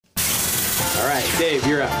All right, Dave,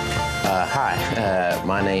 you're up. Hi,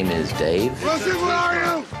 my name is Dave. Wilson, where are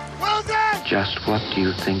you? Wilson! Just what do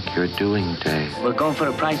you think you're doing, Dave? We're going for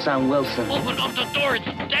a price on Wilson. Open up the door, it's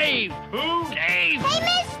Dave! Who? Dave! Hey,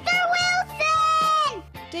 Mr. Wilson!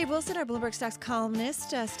 Dave Wilson, our Bloomberg Stocks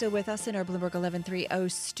columnist, still with us in our Bloomberg 1130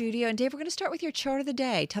 studio. And Dave, we're going to start with your chart of the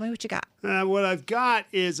day. Tell me what you got. What I've got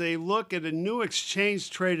is a look at a new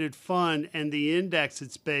exchange-traded fund and the index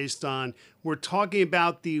it's based on. We're talking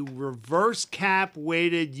about the reverse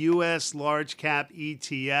cap-weighted U.S. large cap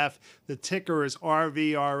ETF. The ticker is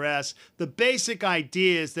RVRS. The basic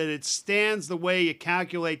idea is that it stands the way you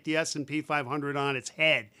calculate the S&P 500 on its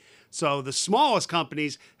head. So the smallest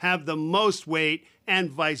companies have the most weight and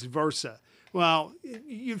vice versa. Well,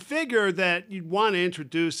 you'd figure that you'd want to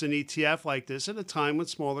introduce an ETF like this at a time when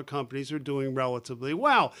smaller companies are doing relatively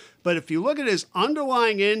well. But if you look at his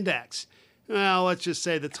underlying index, well, let's just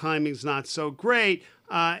say the timing's not so great.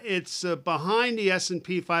 It's behind the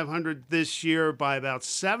S&P 500 this year by about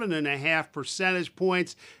 7.5 percentage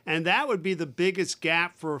points, and that would be the biggest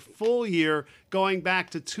gap for a full year going back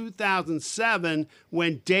to 2007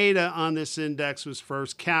 when data on this index was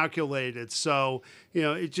first calculated. So,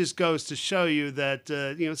 it just goes to show you that,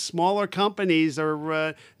 smaller companies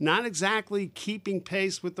are not exactly keeping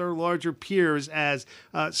pace with their larger peers as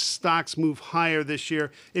stocks move higher this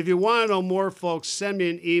year. If you want to know more, folks, send me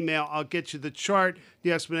an email. I'll get you the chart,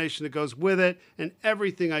 the explanation that goes with it, and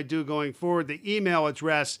everything I do going forward. The email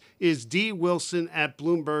address is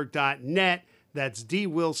dwilson@bloomberg.net. That's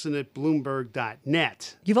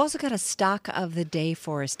dwilson@bloomberg.net. You've also got a stock of the day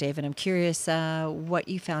for us, Dave, and I'm curious what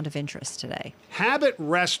you found of interest today. HABT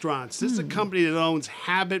Restaurants. This is a company that owns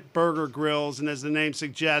HABT Burger Grills, and as the name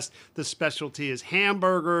suggests, the specialty is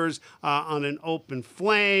hamburgers on an open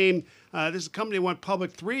flame. This is a company that went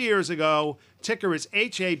public 3 years ago. Ticker is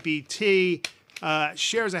HABT.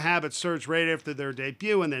 Shares of HABT surged right after their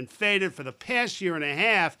debut and then faded. For the past year and a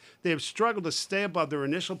half, they have struggled to stay above their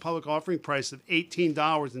initial public offering price of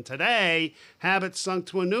 $18. And today, HABT sunk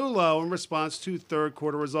to a new low in response to third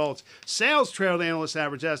quarter results. Sales trailed analyst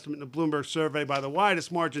average estimate in the Bloomberg survey by the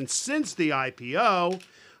widest margin since the IPO.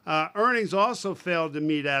 Earnings also failed to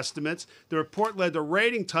meet estimates. The report led to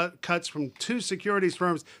rating cuts from two securities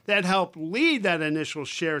firms that helped lead that initial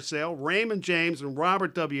share sale, Raymond James and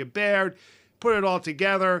Robert W. Baird. Put it all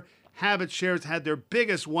together, HABT shares had their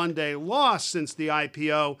biggest one-day loss since the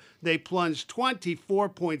IPO. They plunged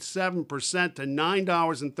 24.7% to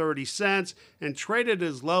 $9.30 and traded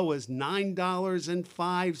as low as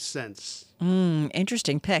 $9.05.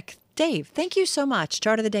 Interesting pick. Dave, thank you so much.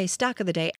 Chart of the day, stock of the day,